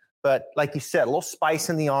hinge, but like you said, a little spice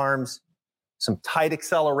in the arms, some tight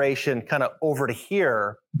acceleration kind of over to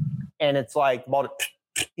here. And it's like,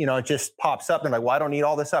 it just pops up and like, well, I don't need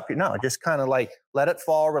all this up here. No, just kind of like let it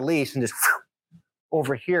fall, release, and just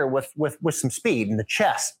over here with some speed in the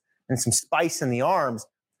chest and some spice in the arms.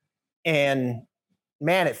 And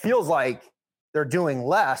man, it feels like they're doing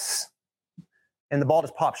less. And the ball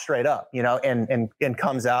just pops straight up, and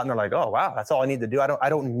comes out, and they're like, "Oh wow, that's all I need to do. I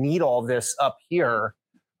don't need all this up here.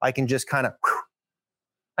 I can just kind of,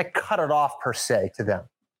 I cut it off per se to them."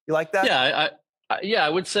 You like that? Yeah, I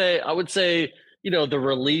would say, the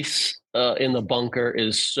release in the bunker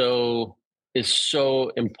is so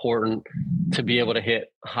important to be able to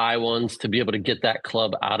hit high ones, to be able to get that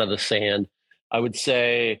club out of the sand. I would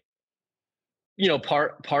say,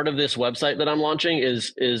 part of this website that I'm launching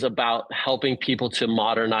is about helping people to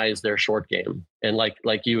modernize their short game. And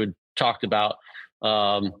like you had talked about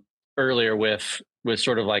earlier with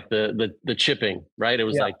sort of like the chipping, right? It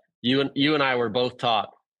was like you and I were both taught,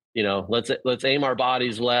 let's aim our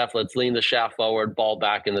bodies left, let's lean the shaft forward, ball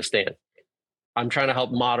back in the stand. I'm trying to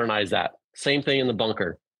help modernize that. Same thing in the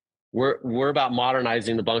bunker. We're about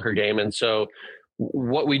modernizing the bunker game. And so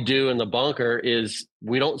what we do in the bunker is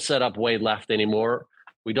we don't set up way left anymore.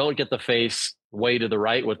 We don't get the face way to the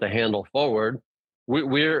right with the handle forward.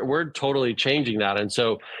 We're totally changing that. And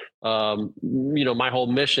so my whole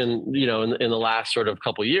mission, in the last sort of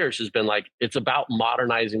couple of years has been like, it's about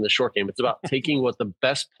modernizing the short game. It's about taking what the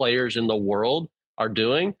best players in the world are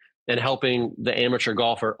doing and helping the amateur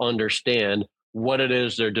golfer understand what it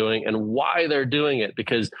is they're doing and why they're doing it.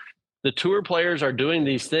 Because the tour players are doing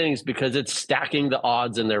these things because it's stacking the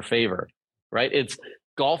odds in their favor, right?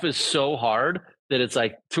 Golf is so hard that it's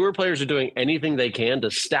like tour players are doing anything they can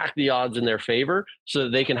to stack the odds in their favor so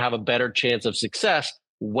that they can have a better chance of success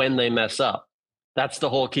when they mess up. That's the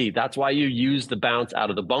whole key. That's why you use the bounce out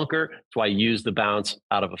of the bunker. That's why you use the bounce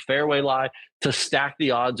out of a fairway lie to stack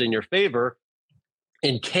the odds in your favor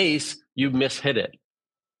in case you mishit it.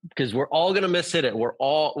 Because we're all going to mishit it. We're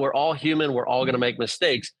all human. We're all going to make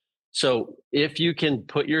mistakes. So if you can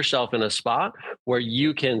put yourself in a spot where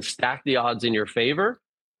you can stack the odds in your favor,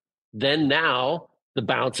 then now the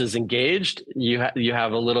bounce is engaged. You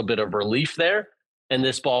have a little bit of relief there, and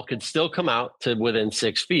this ball could still come out to within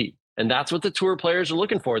 6 feet. And that's what the tour players are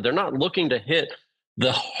looking for. They're not looking to hit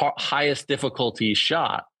the highest difficulty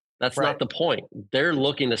shot. That's right. Not the point. They're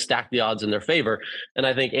looking to stack the odds in their favor. And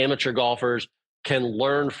I think amateur golfers can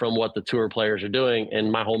learn from what the tour players are doing. And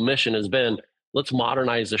my whole mission has been, let's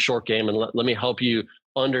modernize the short game and let me help you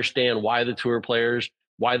understand why the tour players,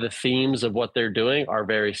 why the themes of what they're doing are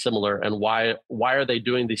very similar, and why are they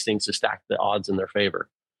doing these things to stack the odds in their favor.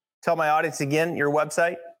 Tell my audience again, your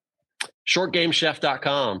website.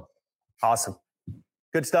 shortgamechef.com. Awesome.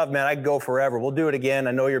 Good stuff, man. I could go forever. We'll do it again.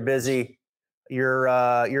 I know you're busy. You're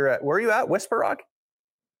at, where are you at? Whisper Rock?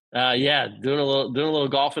 Yeah, doing a little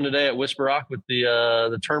golfing today at Whisper Rock with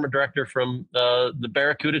the tournament director from the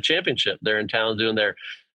Barracuda Championship. They're in town doing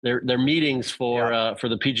their meetings for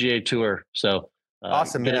the PGA Tour. So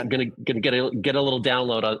awesome, man. Gonna get a little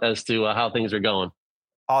download as to how things are going.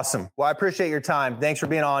 Awesome. Well, I appreciate your time. Thanks for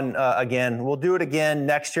being on again. We'll do it again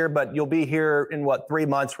next year, but you'll be here in 3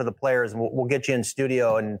 months for the players, and we'll get you in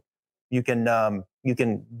studio, and you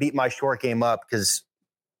can beat my short game up because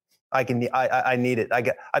I need it.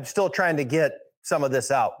 I'm still trying to get some of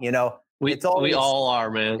this out. We all are,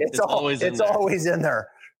 man. It's always in there.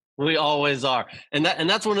 We always are, and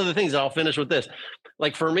that's one of the things. I'll finish with this.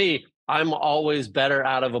 Like for me, I'm always better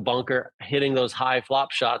out of a bunker hitting those high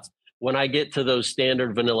flop shots. When I get to those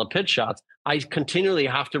standard vanilla pitch shots, I continually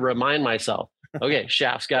have to remind myself, okay,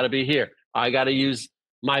 shaft's got to be here. I got to use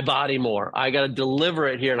my body more. I got to deliver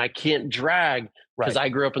it here, and I can't drag because I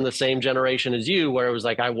grew up in the same generation as you, where it was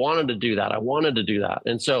like I wanted to do that.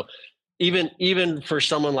 And so even for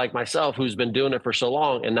someone like myself who's been doing it for so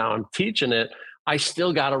long and now I'm teaching it, I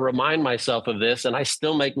still got to remind myself of this, and I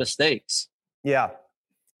still make mistakes. Yeah,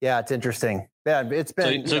 it's interesting. Yeah, it's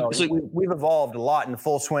been we've evolved a lot in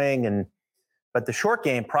full swing, but the short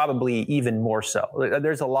game probably even more so.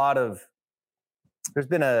 There's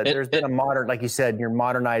been a modern, like you said, you're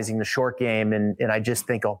modernizing the short game, and I just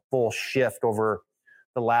think a full shift over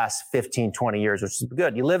the last 15, 20 years, which is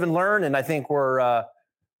good. You live and learn, and I think we're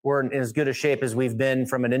in as good a shape as we've been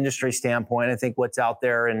from an industry standpoint. I think what's out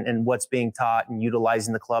there and what's being taught and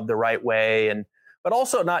utilizing the club the right way, but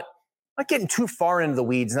also not getting too far into the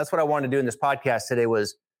weeds. And that's what I wanted to do in this podcast today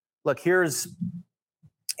was, look, here's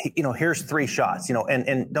 3 shots,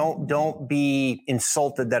 and don't be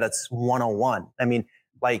insulted that it's 101. I mean,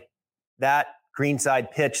 like that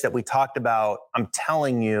greenside pitch that we talked about, I'm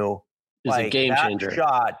telling you, is a game changer.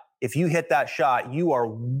 Shot, if you hit that shot, you are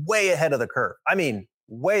way ahead of the curve. I mean,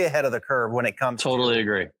 way ahead of the curve when it comes Totally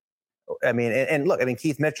agree. I mean, and look,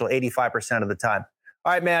 Keith Mitchell, 85% of the time.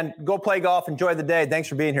 All right, man, go play golf. Enjoy the day. Thanks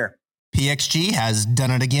for being here. PXG has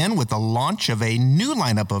done it again with the launch of a new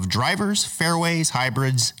lineup of drivers, fairways,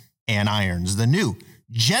 hybrids, and irons. The new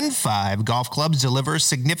Gen 5 golf clubs deliver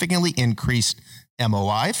significantly increased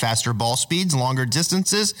MOI, faster ball speeds, longer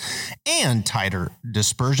distances, and tighter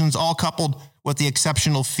dispersions, all coupled with the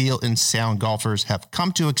exceptional feel and sound golfers have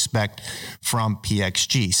come to expect from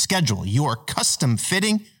PXG. Schedule your custom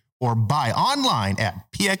fitting or buy online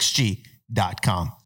at pxg.com.